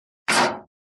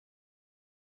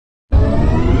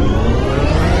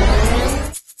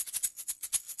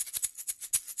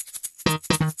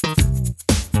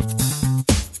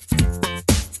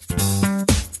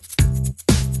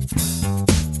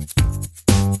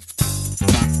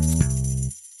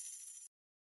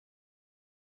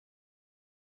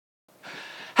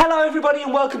Hello everybody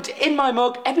and welcome to In My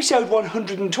Mug, episode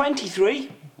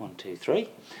 123,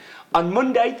 on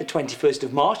Monday the 21st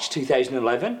of March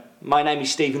 2011. My name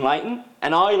is Stephen Layton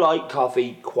and I like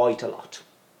coffee quite a lot.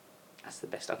 That's the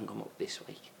best I can come up with this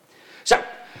week. So,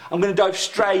 I'm going to dive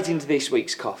straight into this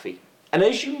week's coffee. And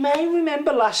as you may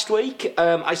remember last week,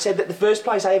 I said that the first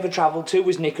place I ever travelled to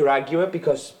was Nicaragua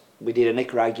because we did a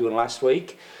Nicaraguan last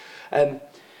week.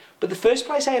 But the first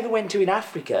place I ever went to in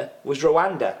Africa was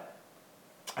Rwanda.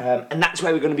 And that's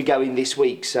where we're going to be going this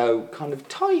week, so kind of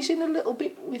ties in a little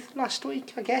bit with last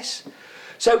week, I guess.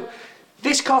 So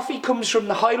this coffee comes from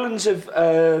the highlands of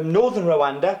northern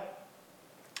Rwanda.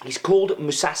 It's called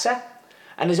Musasa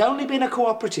and has only been a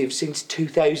cooperative since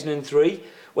 2003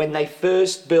 when they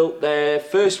first built their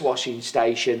first washing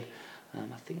station.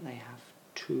 I think they have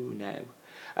two now.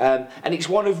 And it's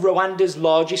one of Rwanda's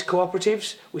largest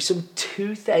cooperatives with some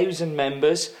 2,000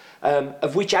 members,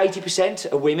 of which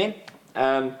 80% are women.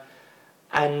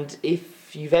 And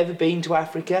if you've ever been to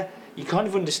Africa, you kind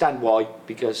of understand why,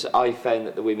 because I found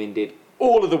that the women did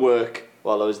all of the work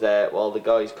while I was there, while the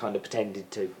guys kind of pretended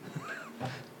to.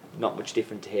 Not much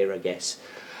different to here, I guess.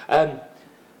 But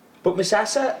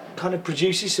Musasa kind of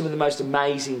produces some of the most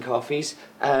amazing coffees,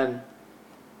 down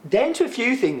to a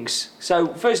few things.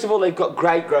 So first of all, they've got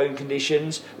great growing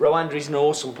conditions. Rwanda is an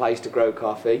awesome place to grow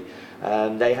coffee.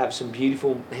 They have some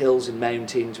beautiful hills and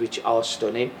mountains which are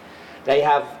stunning. They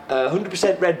have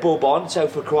 100% red bourbon, so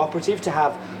for a cooperative to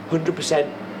have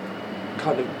 100%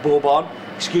 kind of bourbon,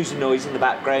 excuse the noise in the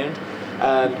background,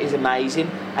 is amazing.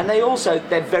 And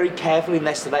they're very careful in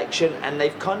their selection, and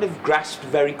they've kind of grasped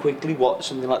very quickly what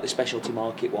something like the specialty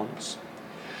market wants.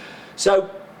 So,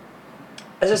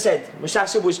 as I said,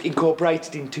 Musasa was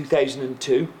incorporated in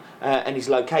 2002 and is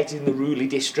located in the Ruli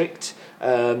district.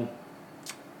 It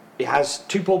has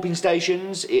 2 pulping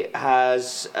stations. It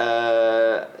has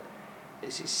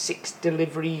 6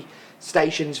 delivery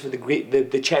stations for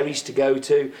the cherries to go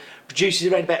to.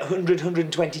 Produces around about 100-120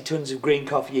 tonnes of green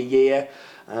coffee a year,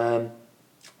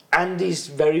 and is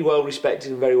very well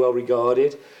respected and very well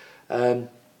regarded. The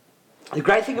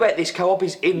great thing about this co-op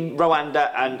is in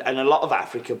Rwanda and a lot of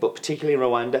Africa, but particularly in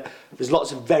Rwanda, there's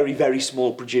lots of very, very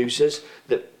small producers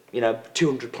that,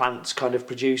 200 plants kind of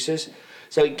producers.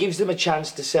 So it gives them a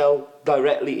chance to sell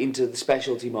directly into the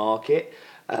specialty market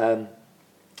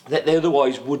that they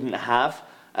otherwise wouldn't have,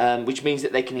 which means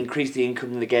that they can increase the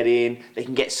income they get in, they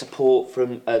can get support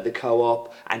from the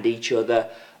co-op and each other,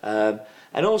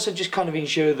 and also just kind of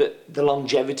ensure that the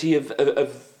longevity of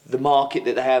the market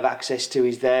that they have access to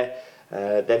is there.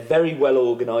 They're very well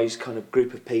organised kind of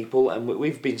group of people, and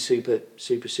we've been super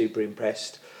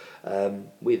impressed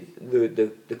with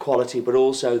the quality, but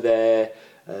also the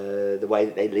way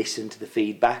that they listen to the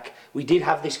feedback. We did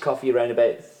have this coffee around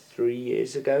about 3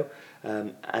 years ago,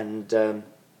 and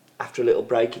after a little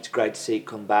break, it's great to see it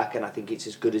come back, and I think it's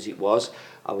as good as it was.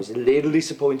 I was a little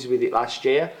disappointed with it last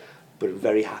year, but I'm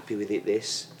very happy with it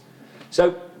this.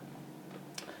 So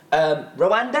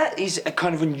Rwanda is a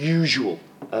kind of unusual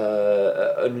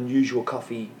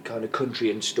coffee kind of country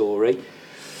and story.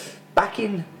 Back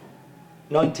in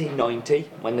 1990,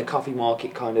 when the coffee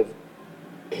market kind of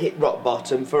hit rock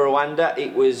bottom for Rwanda,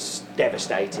 it was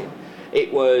devastating.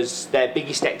 It was their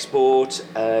biggest export.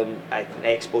 I think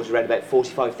they exported around about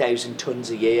 45,000 tonnes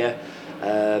a year,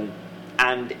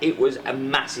 and it was a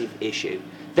massive issue.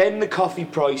 Then the coffee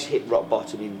price hit rock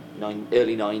bottom in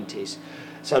early 90s.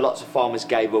 So lots of farmers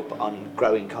gave up on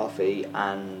growing coffee,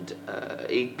 and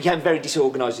it became very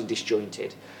disorganised and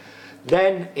disjointed.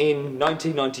 Then in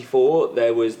 1994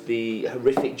 there was the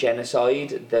horrific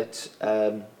genocide that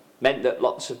meant that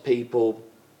lots of people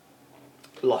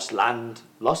lost land,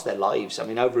 lost their lives. I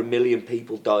mean, over 1 million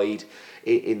people died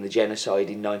in the genocide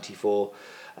in 94,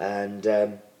 and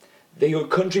the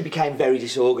country became very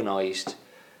disorganised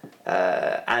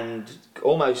and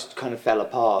almost kind of fell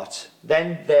apart.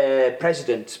 Then the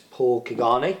president, Paul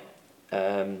Kagame,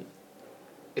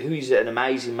 who is an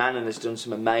amazing man and has done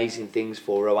some amazing things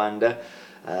for Rwanda,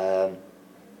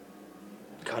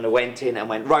 kind of went in and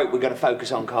went, right, we're going to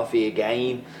focus on coffee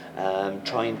again,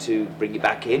 trying to bring it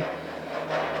back in.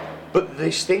 But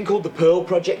this thing called the Pearl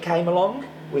Project came along,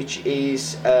 which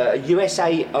is a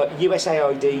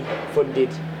USAID funded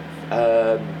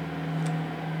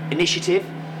initiative,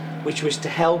 which was to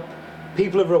help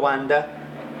people of Rwanda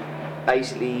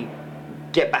basically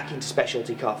get back into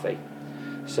specialty coffee.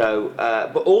 So,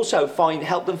 but also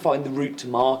help them find the route to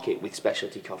market with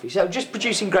specialty coffee. So just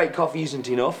producing great coffee isn't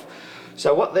enough.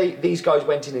 So what these guys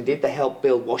went in and did, they helped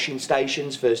build washing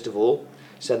stations first of all.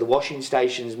 So the washing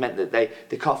stations meant that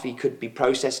the coffee could be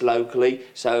processed locally,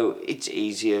 so it's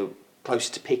easier close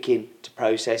to picking to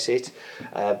process it.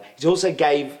 It also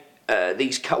gave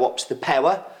these co-ops the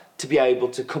power to be able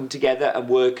to come together and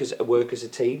work as a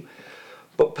team.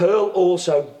 But Pearl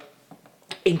also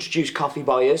introduced coffee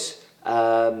buyers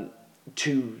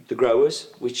to the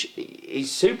growers, which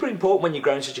is super important when you're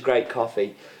growing such a great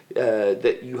coffee,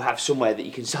 that you have somewhere that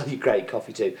you can sell your great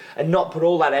coffee to, and not put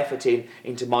all that effort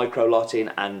into micro lotting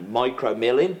and micro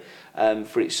milling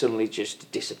for it suddenly just to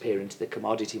disappear into the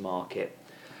commodity market.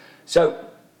 So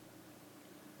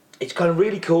it's kind of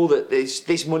really cool that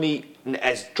this money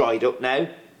has dried up now,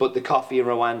 but the coffee in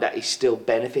Rwanda is still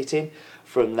benefiting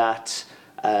from that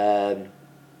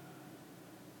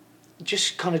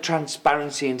just kind of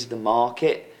transparency into the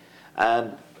market,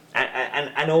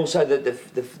 and also that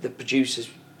the producers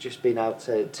just been able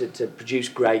to produce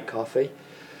great coffee.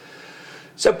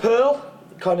 So Pearl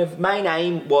kind of main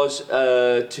aim was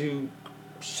to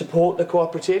support the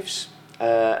cooperatives,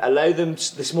 allow them,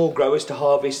 the small growers, to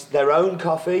harvest their own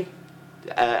coffee,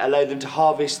 allow them to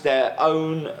harvest their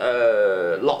own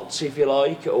lots, if you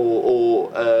like,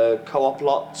 or co-op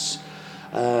lots,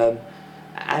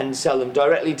 and sell them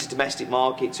directly to domestic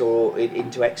markets or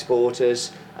into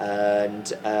exporters, and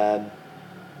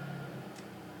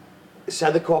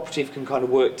so the cooperative can kind of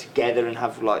work together and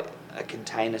have like a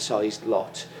container-sized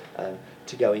lot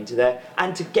to go into there,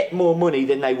 and to get more money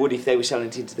than they would if they were selling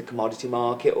it into the commodity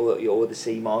market or the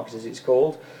C market, as it's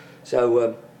called.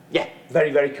 So yeah,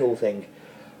 very, very cool thing.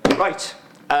 Right,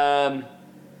 I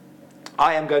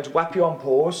am going to whap you on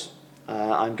pause.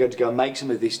 I'm going to go and make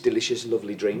some of this delicious,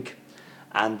 lovely drink,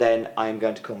 and then I am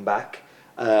going to come back.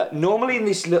 Normally in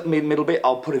this little middle bit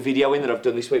I'll put a video in that I've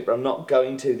done this week, but I'm not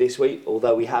going to this week,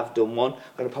 although we have done one.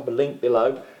 I'm going to pop a link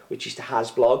below, which is to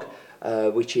Hasblog,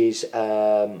 which is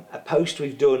a post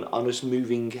we've done on us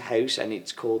moving house, and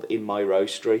it's called In My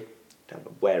Roastery. Don't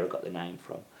know where I got the name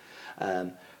from.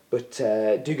 But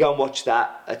do go and watch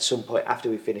that at some point after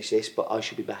we finish this, but I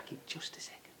should be back in just a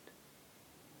second.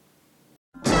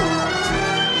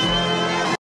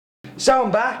 So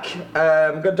I'm back.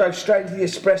 I'm going to dive straight into the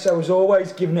espresso as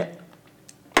always, giving it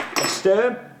a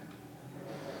stir.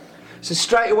 So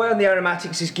straight away on the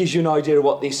aromatics, this gives you an idea of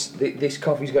what this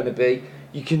coffee is going to be.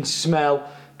 You can smell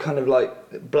kind of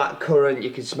like black currant,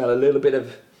 you can smell a little bit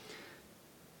of,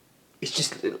 it's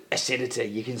just acidity.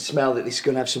 You can smell that this is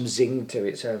going to have some zing to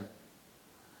it. So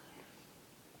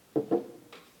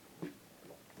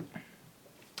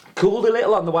cooled a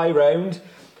little on the way round,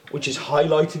 which has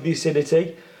highlighted the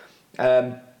acidity.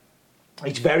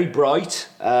 It's very bright.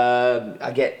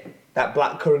 I get that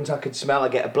black currant I could smell, I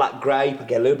get a black grape, I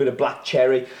get a little bit of black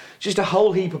cherry, just a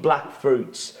whole heap of black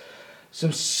fruits.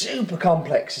 Some super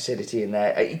complex acidity in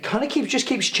there. It kind of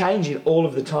keeps changing all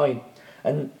of the time,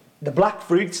 and the black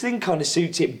fruits thing kind of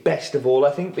suits it best of all,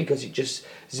 I think, because it just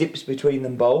zips between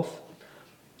them both.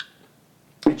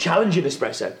 A challenging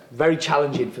espresso, very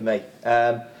challenging for me.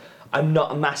 I'm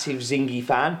not a massive zingy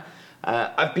fan.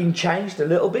 I've been changed a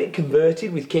little bit,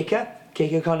 converted with Kicker.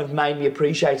 Kicker kind of made me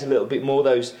appreciate a little bit more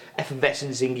those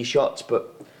effervescent zingy shots,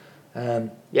 but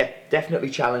yeah, definitely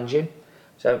challenging.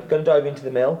 So I'm going to dive into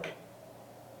the milk.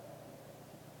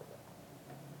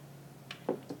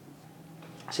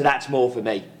 So that's more for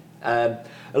me. A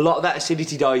lot of that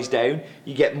acidity dies down,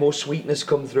 you get more sweetness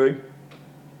come through.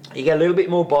 You get a little bit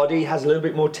more body, has a little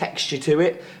bit more texture to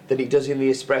it than it does in the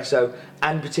espresso,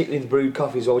 and particularly the brewed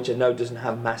coffee as well, which I know doesn't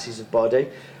have masses of body.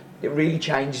 It really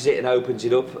changes it and opens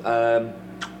it up.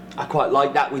 I quite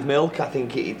like that with milk. I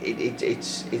think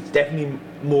it's definitely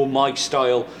more my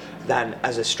style than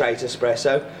as a straight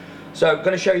espresso. So I'm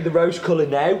going to show you the roast colour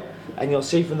now, and you'll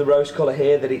see from the roast colour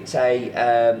here that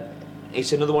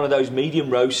it's another one of those medium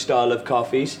roast style of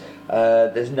coffees.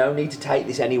 There's no need to take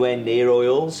this anywhere near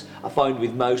oils. I find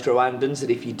with most Rwandans that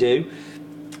if you do,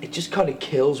 it just kind of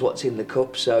kills what's in the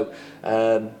cup. So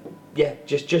yeah,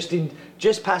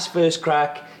 just past first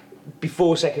crack,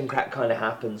 before second crack kind of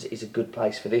happens, is a good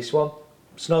place for this one.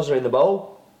 Snozzer in the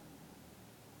bowl.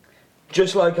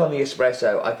 Just like on the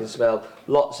espresso, I can smell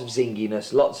lots of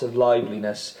zinginess, lots of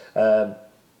liveliness.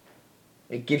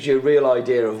 It gives you a real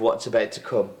idea of what's about to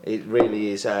come. It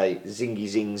really is a zingy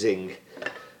zing zing.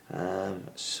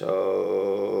 So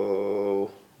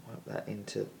wipe that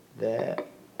into there.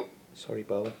 Sorry,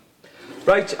 Bowen.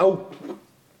 Right. Oh,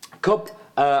 cup.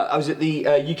 I was at the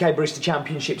UK Barista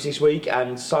Championships this week,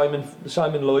 and Simon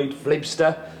Lloyd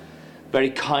Flibster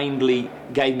very kindly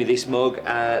gave me this mug.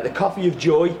 The Coffee of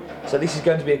Joy. So this is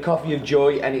going to be a Coffee of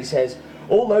Joy, and it says,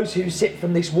 "All those who sip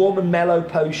from this warm and mellow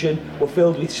potion were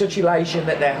filled with such elation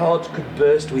that their hearts could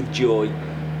burst with joy."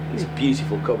 It's a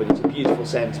beautiful cup, and it's a beautiful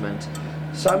sentiment.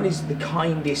 Simon is the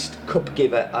kindest cup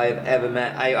giver I have ever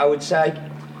met. I would say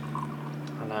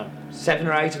 7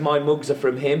 or 8 of my mugs are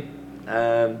from him.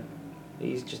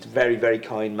 He's just a very, very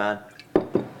kind man.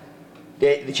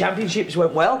 The championships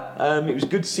went well. It was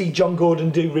good to see John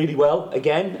Gordon do really well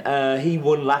again. He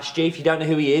won last year. If you don't know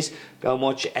who he is, go and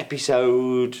watch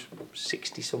episode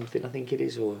 60 something, I think it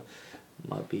is, or it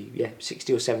might be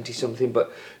 60 or 70 something.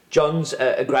 But John's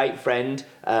a great friend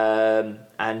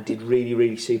and did really,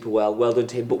 really super well. Well done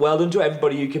to him, but well done to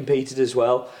everybody who competed as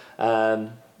well.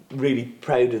 Really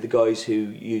proud of the guys who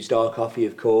used our coffee,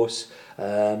 of course.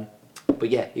 But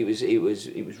yeah, it was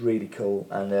really cool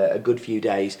and a good few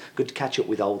days. Good to catch up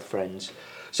with old friends.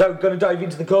 So, going to dive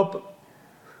into the cup.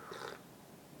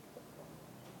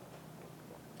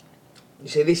 You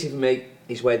see, this for me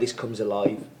is where this comes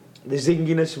alive. The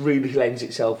zinginess really lends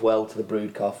itself well to the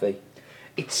brewed coffee.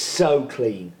 It's so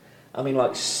clean. I mean,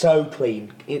 like, so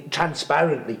clean,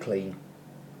 transparently clean.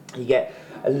 You get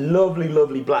a lovely,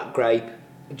 lovely black grape.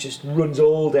 It just runs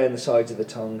all down the sides of the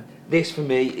tongue. This, for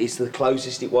me, is the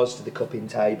closest it was to the cupping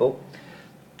table.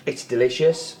 It's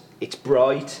delicious, it's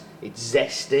bright, it's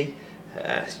zesty.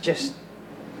 It's just,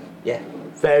 yeah,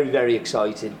 very, very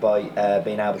excited by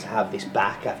being able to have this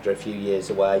back after a few years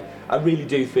away. I really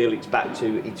do feel it's back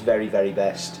to its very, very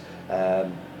best.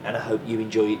 And I hope you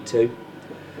enjoy it too.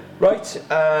 Right,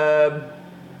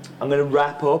 I'm going to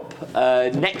wrap up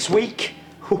next week.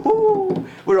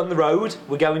 We're on the road.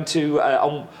 We're going to.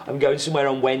 I'm going somewhere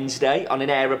on Wednesday on an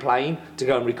aeroplane to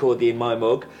go and record the In My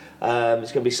Mug.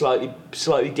 It's going to be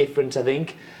slightly different, I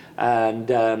think, and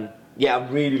yeah,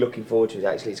 I'm really looking forward to it.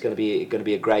 Actually, it's going to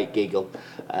be a great giggle.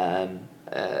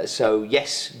 So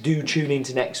yes, do tune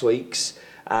into next week's,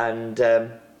 and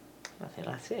I think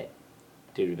that's it.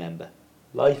 Do remember,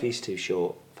 life is too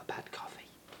short for bad coffee,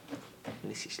 and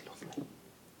this is lovely.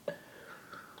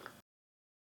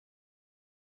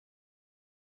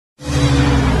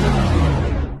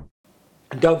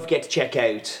 And don't forget to check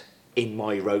out In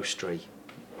My Roastery.